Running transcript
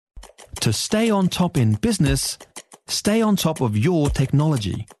To stay on top in business, stay on top of your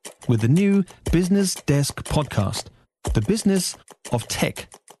technology with the new Business Desk podcast, The Business of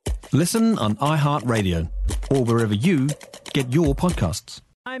Tech. Listen on iHeartRadio or wherever you get your podcasts.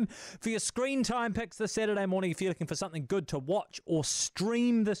 Time for your screen time picks this Saturday morning if you're looking for something good to watch or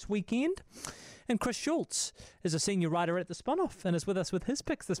stream this weekend. And Chris Schultz is a senior writer at The Spinoff and is with us with his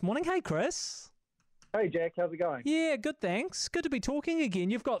picks this morning. Hey, Chris. Hey, Jack. How's it going? Yeah, good, thanks. Good to be talking again.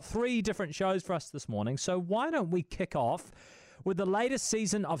 You've got 3 different shows for us this morning, so why don't we kick off with the latest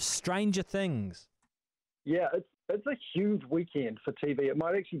season of Stranger Things? Yeah, it's a huge weekend for TV. It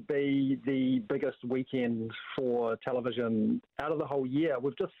might actually be the biggest weekend for television out of the whole year.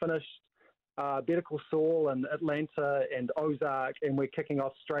 We've just finished Better Call Saul and Atlanta and Ozark, and we're kicking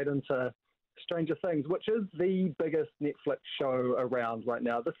off straight into Stranger Things, which is the biggest Netflix show around right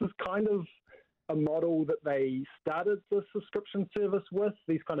now. This is kind of a model that they started the subscription service with,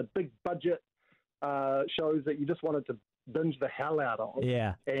 these kind of big budget shows that you just wanted to binge the hell out of.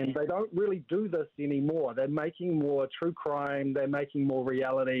 Yeah. And they don't really do this anymore. They're making more true crime, they're making more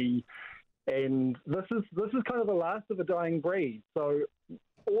reality, and this is kind of the last of a dying breed. So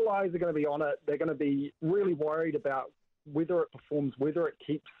all eyes are going to be on it. They're going to be really worried about whether it performs, whether it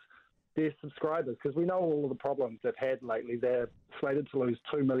keeps their subscribers, because we know all of the problems they've had lately. They're slated to lose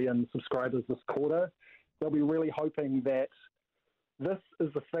 2 million subscribers this quarter. They'll be really hoping that this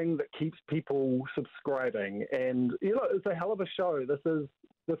is the thing that keeps people subscribing. And you know, it's a hell of a show. It's an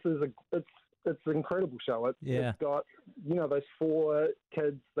incredible show. It's got, you know, those 4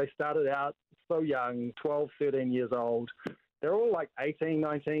 kids. They started out so young, 12, 13 years old. They're all like 18,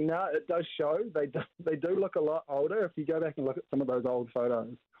 19 now. It does show. They do look a lot older. If you go back and look at some of those old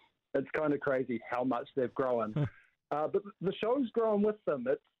photos, it's kind of crazy how much they've grown. But the show's grown with them.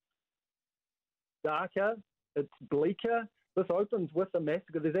 It's darker. It's bleaker. This opens with a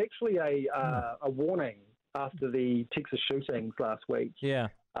massacre. There's actually a warning after the Texas shootings last week. Yeah.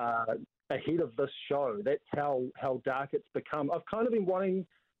 Ahead of this show. That's how dark it's become. I've kind of been waiting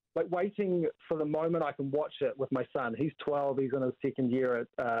for the moment I can watch it with my son. He's 12. He's in his second year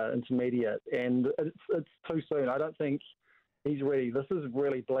at intermediate, and it's too soon. I don't think he's ready. This is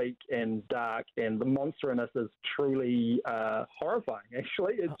really bleak and dark, and the monster in this is truly horrifying.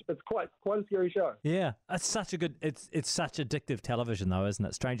 Actually, it's quite a scary show. Yeah, it's such addictive television, though, isn't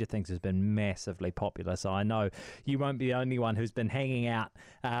it? Stranger Things has been massively popular, so I know you won't be the only one who's been hanging out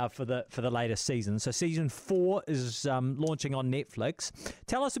for the latest season. So season 4 is launching on Netflix.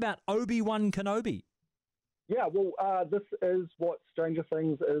 Tell us about Obi-Wan Kenobi. Yeah, well, this is what Stranger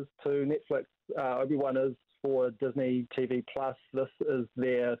Things is to Netflix. Obi-Wan is for Disney TV Plus. This is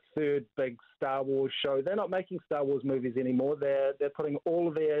their 3rd big Star Wars show. They're not making Star Wars movies anymore. They're putting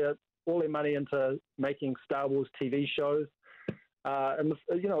all their money into making Star Wars TV shows, and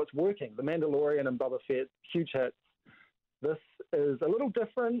you know, it's working. The Mandalorian and Boba Fett, huge hits. This is a little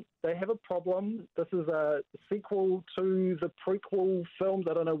different. They have a problem. This is a sequel to the prequel films.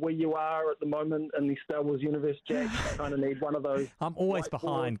 I don't know where you are at the moment in the Star Wars universe, Jack. You kind of need one of those. I'm always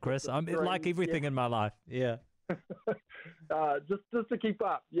behind, Chris. I'm like everything in my life. Yeah. Just to keep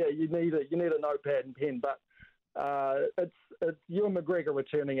up. Yeah, you need a notepad and pen. But it's Ewan McGregor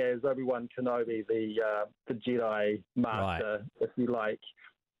returning as Obi-Wan Kenobi, the Jedi Master, if you like.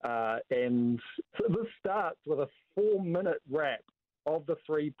 And so this starts with a 4-minute wrap of the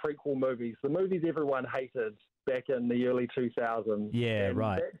 3 prequel movies, the movies everyone hated back in the early 2000s. Yeah, and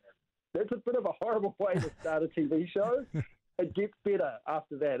right. That's a bit of a horrible way to start a TV show. It gets better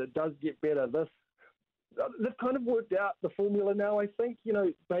after that. It does get better. They've kind of worked out the formula now, I think. You know,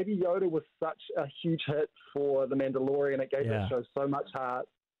 Baby Yoda was such a huge hit for The Mandalorian. It gave that show so much heart.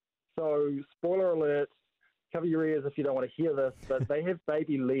 So, spoiler alert, cover your ears if you don't want to hear this, but they have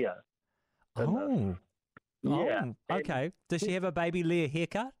baby Leia. Yeah. Okay. Does she have a baby Leia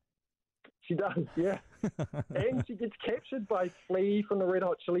haircut? She does, yeah. And she gets captured by Flea from the Red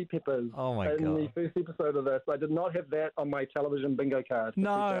Hot Chili Peppers in the first episode of this. I did not have that on my television bingo card.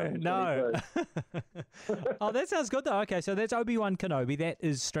 No. Oh, that sounds good, though. Okay, so that's Obi-Wan Kenobi. That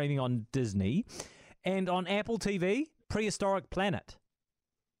is streaming on Disney. And on Apple TV, Prehistoric Planet.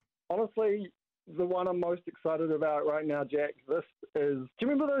 Honestly, the one I'm most excited about right now, Jack, do you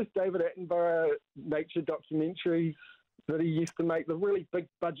remember those David Attenborough nature documentaries that he used to make, the really big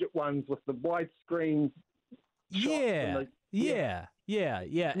budget ones with the widescreen shots? Yeah.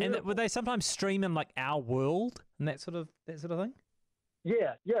 And would they sometimes stream in like Our World and that sort of thing?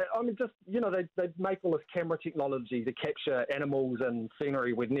 Yeah. I mean, just, you know, they make all this camera technology to capture animals and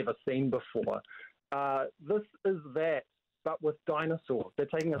scenery we've never seen before. This is that, but with dinosaurs. They're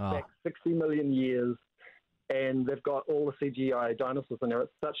taking us back 60 million years. and they've got all the CGI dinosaurs in there.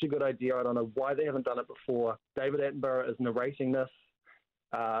 It's such a good idea. I don't know why they haven't done it before. David Attenborough is narrating this.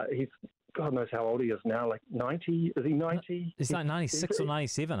 He's God knows how old he is now, like 90? Is he 90? He's like 96 or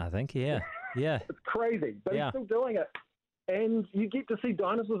 97, I think. Yeah. Yeah. It's crazy, but he's still doing it. And you get to see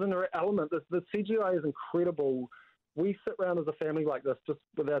dinosaurs in their element. The CGI is incredible. We sit around as a family like this just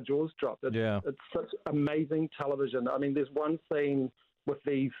with our jaws dropped. It's such amazing television. I mean, there's one scene with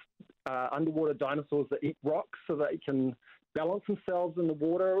these underwater dinosaurs that eat rocks so they can balance themselves in the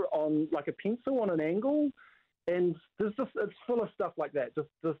water on like a pencil on an angle. And it's full of stuff like that.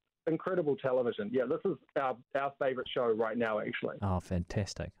 Just incredible television. Yeah, this is our favourite show right now, actually. Oh,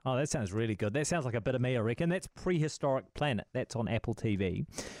 fantastic. Oh, that sounds really good. That sounds like a bit of me, I reckon. That's Prehistoric Planet. That's on Apple TV.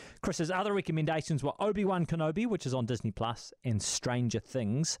 Chris's other recommendations were Obi-Wan Kenobi, which is on Disney+, and Stranger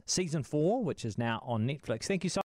Things, Season 4, which is now on Netflix. Thank you so